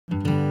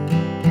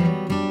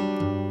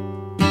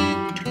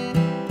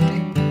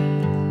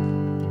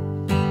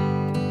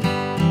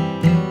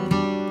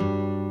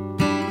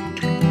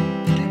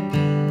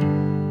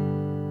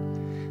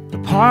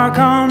dark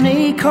on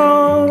a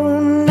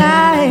cold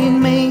night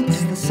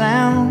makes the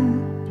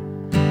sound.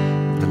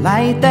 The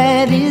light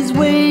that is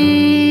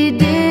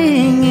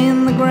waiting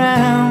in the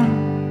ground,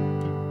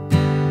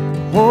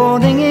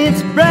 holding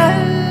its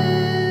breath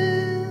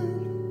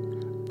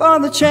for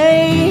the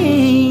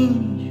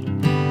change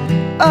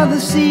of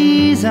the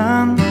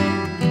season.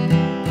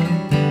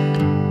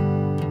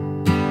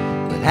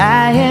 But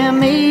I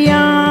am a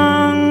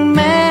young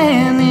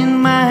man in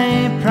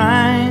my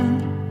prime,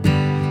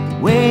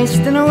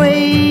 wasting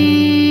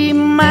away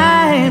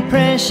my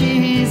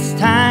precious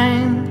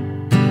time,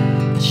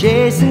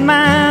 chasing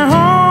my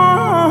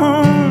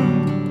own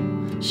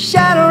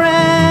shadow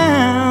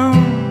round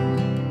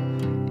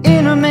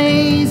in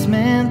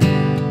amazement,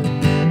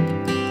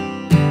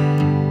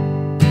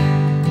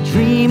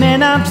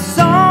 dreaming up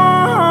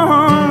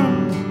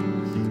songs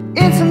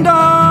in some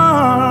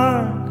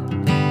dark,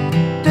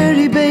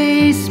 dirty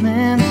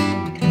basement.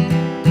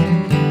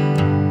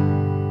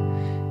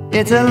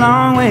 It's a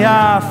long way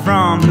off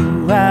from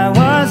who I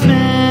was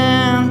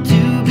meant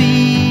to be.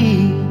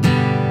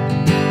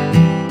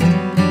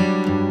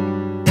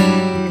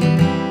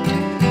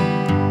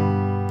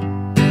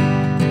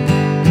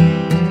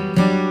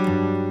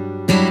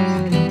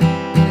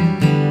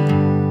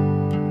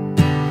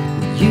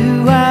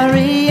 You are a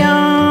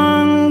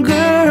young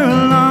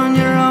girl on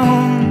your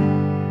own,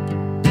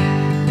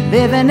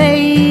 living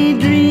a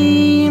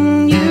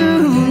dream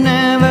you've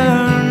never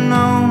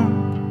known,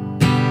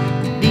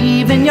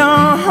 leaving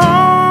your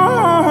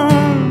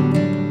home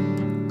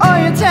or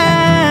your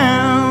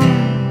town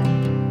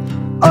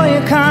or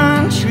your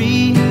country,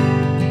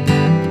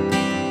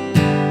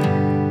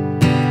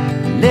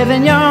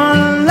 living your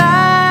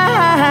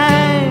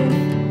life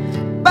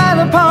by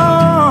the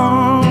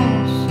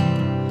poles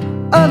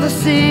of the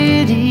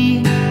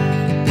city.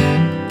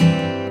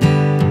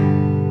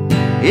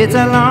 It's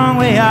a long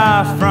way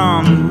off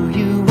from who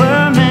you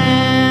were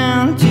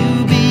meant to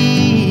be.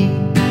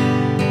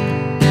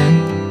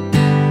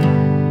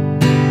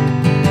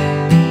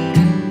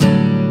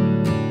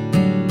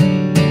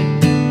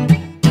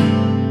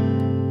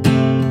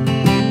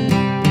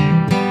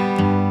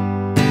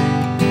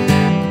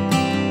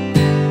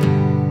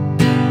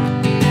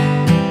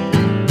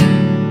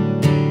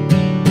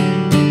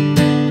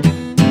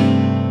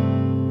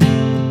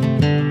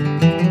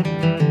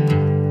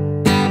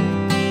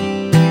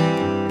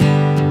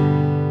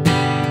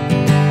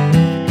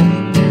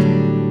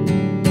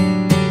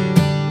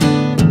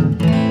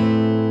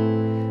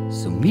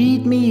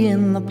 Meet me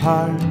in the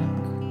park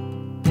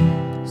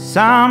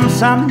some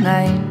summer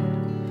night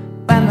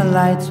when the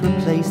lights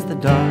replace the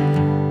dark.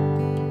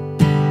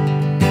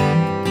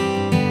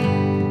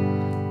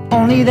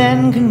 Only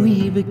then can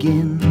we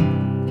begin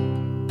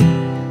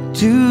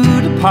to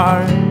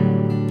depart.